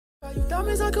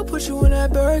Diamonds, I could put you in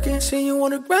that Birkin. See you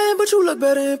on the gram, but you look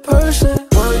better in person.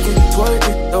 Working,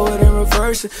 twerking, throw it in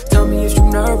reverse. Tell me if you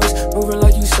nervous, moving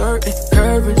like you certain.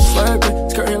 Curving, swerving,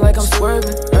 skirting like I'm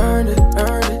swerving. Earn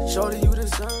it, show that you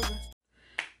deserve it.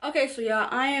 Okay, so y'all,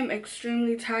 I am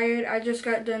extremely tired. I just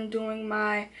got done doing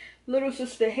my little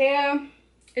sister hair.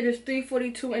 It is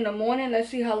 3:42 in the morning. Let's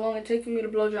see how long it takes for me to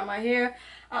blow dry my hair.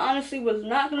 I honestly was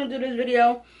not going to do this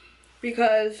video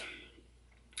because,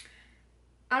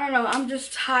 I don't know, I'm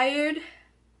just tired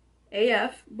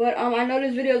AF. But I know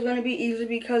this video is going to be easy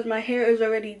because my hair is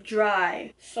already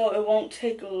dry, so it won't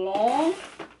take long.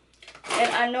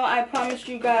 And I know I promised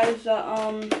you guys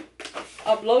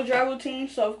a blow dry routine,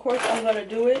 so of course I'm going to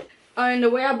do it. And the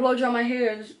way I blow dry my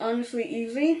hair is honestly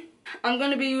easy. I'm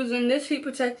going to be using this heat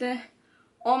protector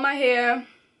on my hair,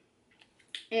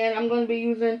 and I'm going to be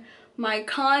using my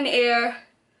Conair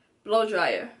blow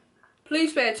dryer.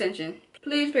 Please pay attention.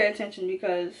 Please pay attention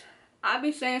because I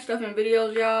be saying stuff in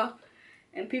videos, y'all,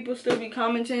 and people still be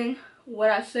commenting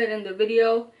what I said in the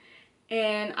video,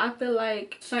 and I feel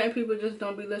like certain people just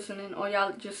don't be listening, or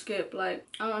y'all just skip. Like,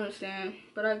 I don't understand,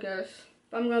 but I guess.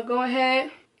 I'm going to go ahead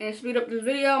and speed up this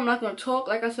video. I'm not going to talk.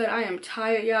 Like I said, I am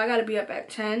tired, y'all. I got to be up at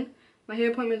 10. My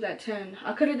hair appointment is at 10.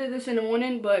 I could have did this in the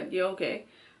morning, but yeah, okay.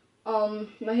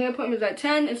 My hair appointment is at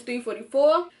 10. It's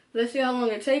 3:44. Let's see how long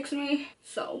it takes me.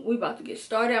 So we about to get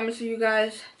started. I'm gonna see you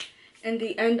guys in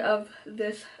the end of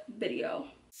this video.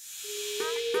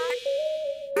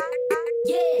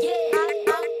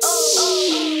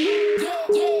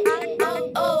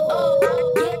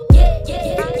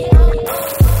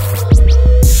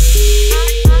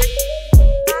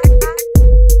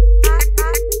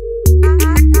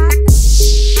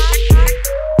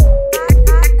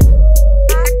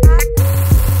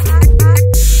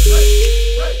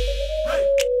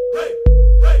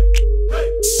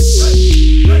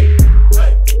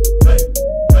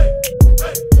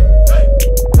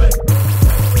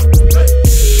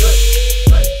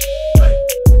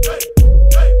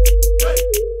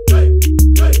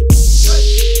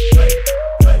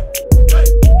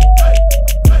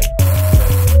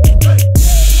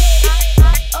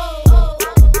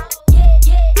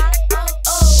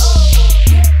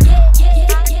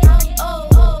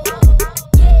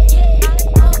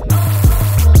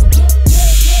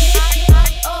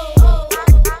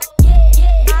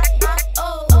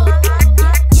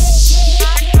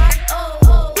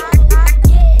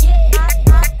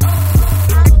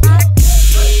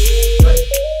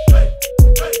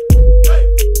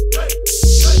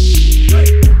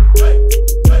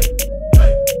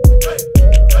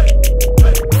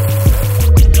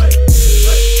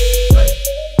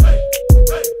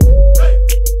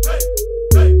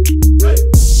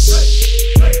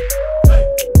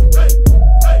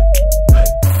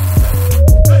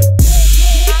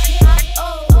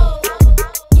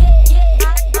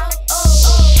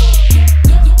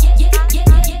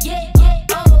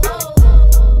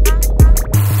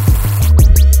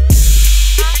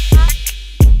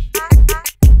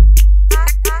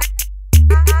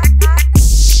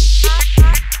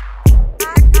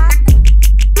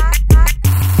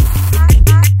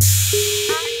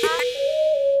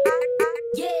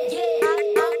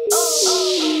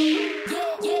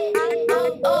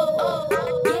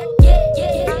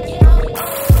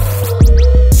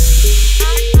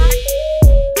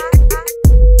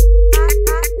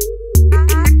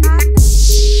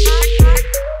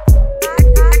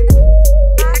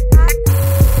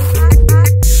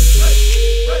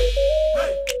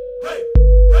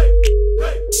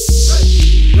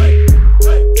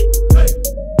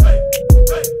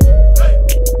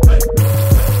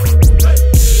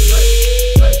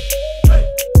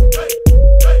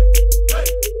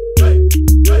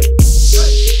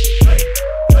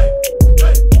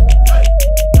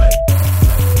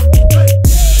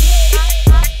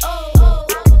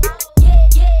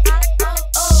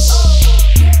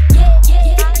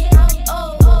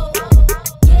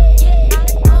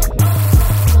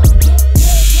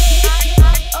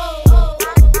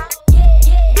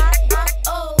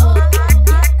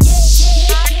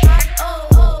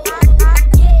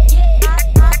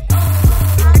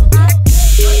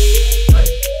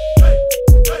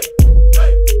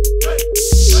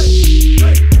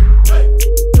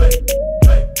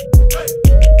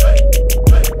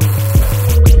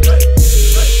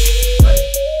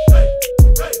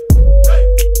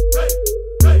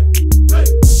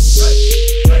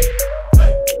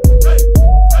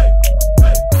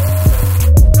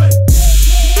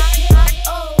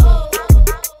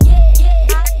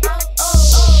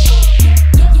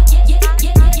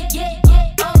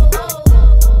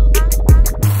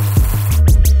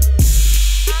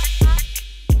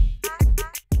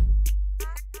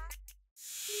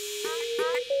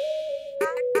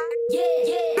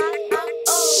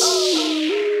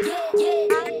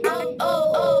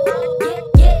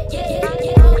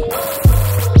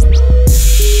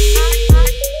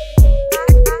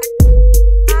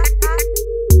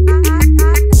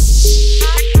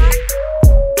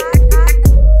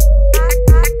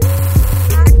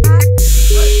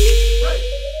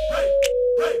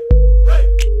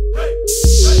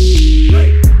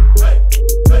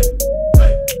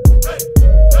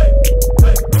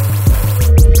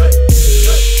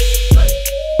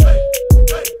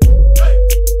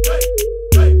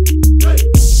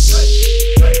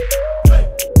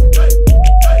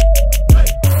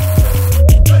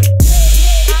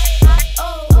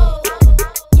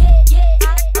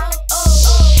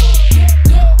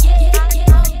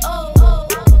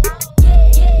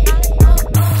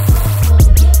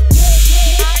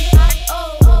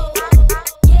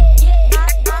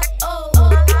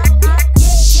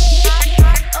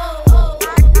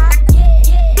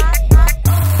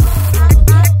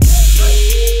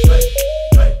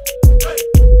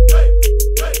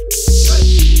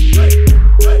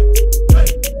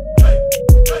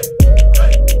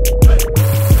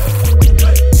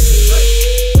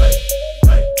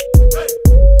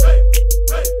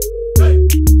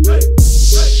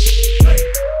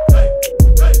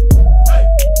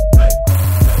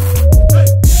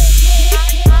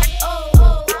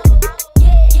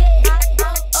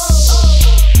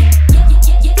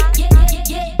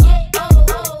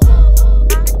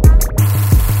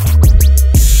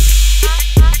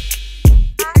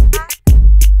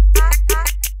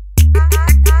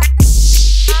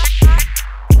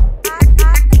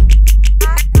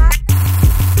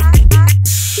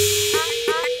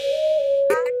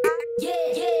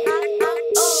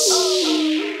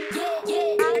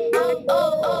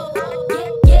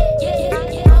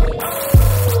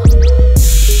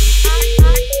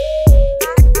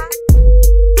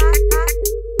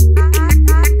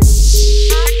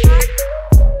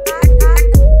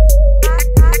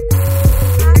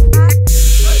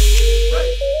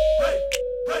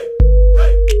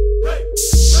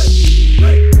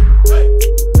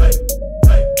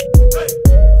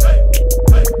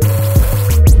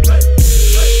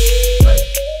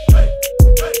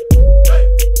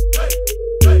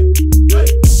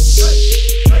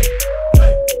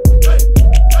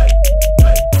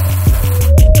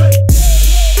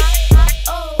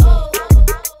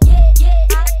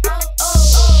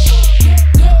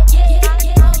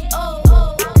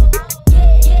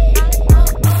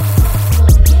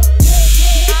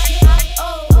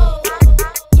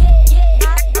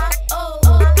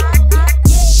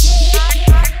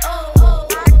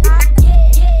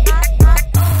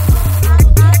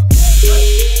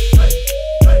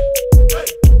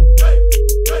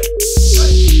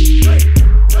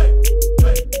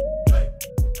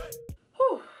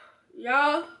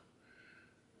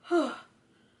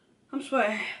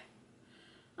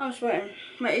 sweating.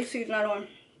 My AC is not on.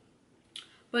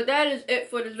 But that is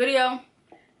it for this video.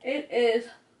 It is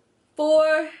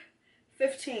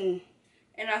 4:15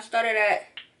 and I started at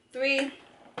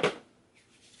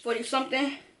 3:40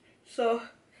 something. So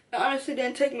it honestly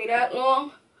didn't take me that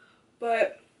long.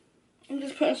 But I'm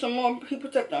just putting some more heat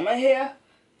protector on my hair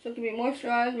so it can be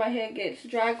moisturized. My hair gets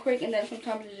dry quick and then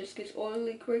sometimes it just gets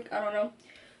oily quick. I don't know.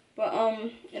 But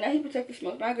and that heat protector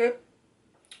smells not good.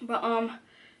 But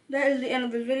that is the end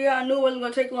of this video. I knew it wasn't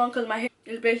gonna take long because my hair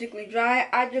is basically dry.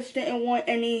 I just didn't want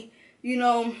any, you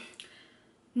know,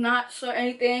 knots or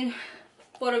anything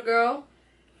for the girl,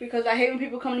 because I hate when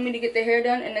people come to me to get their hair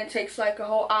done and it takes like a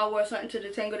whole hour or something to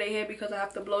detangle their hair because I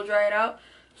have to blow dry it out.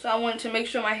 So I wanted to make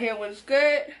sure my hair was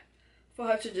good for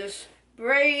her to just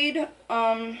braid.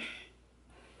 So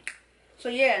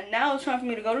yeah, now it's time for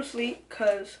me to go to sleep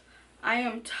because I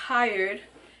am tired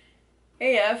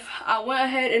AF. I went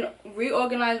ahead and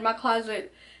reorganized my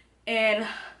closet and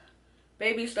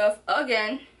baby stuff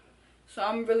again. So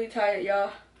I'm really tired,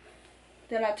 y'all.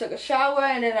 Then I took a shower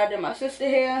and then I did my sister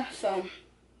hair. So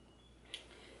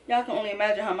y'all can only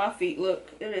imagine how my feet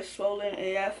look. It is swollen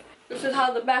AF. This is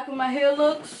how the back of my hair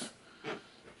looks.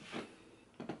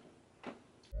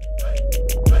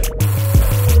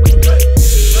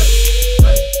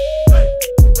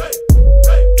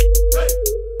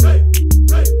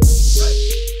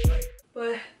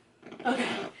 But okay,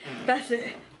 that's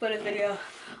it for this video.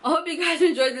 I hope you guys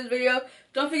enjoyed this video.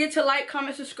 Don't forget to like,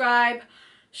 comment, subscribe,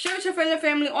 share with your friends and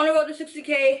family on the road to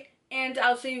 60K, and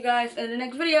I'll see you guys in the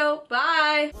next video.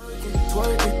 Bye.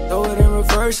 Twerking, throw it and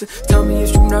reverse it. Tell me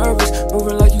if you nervous,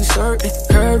 moving like you certain,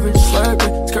 curving,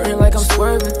 swerving, skirting like I'm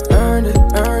swerving. Earn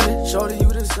it, shorty.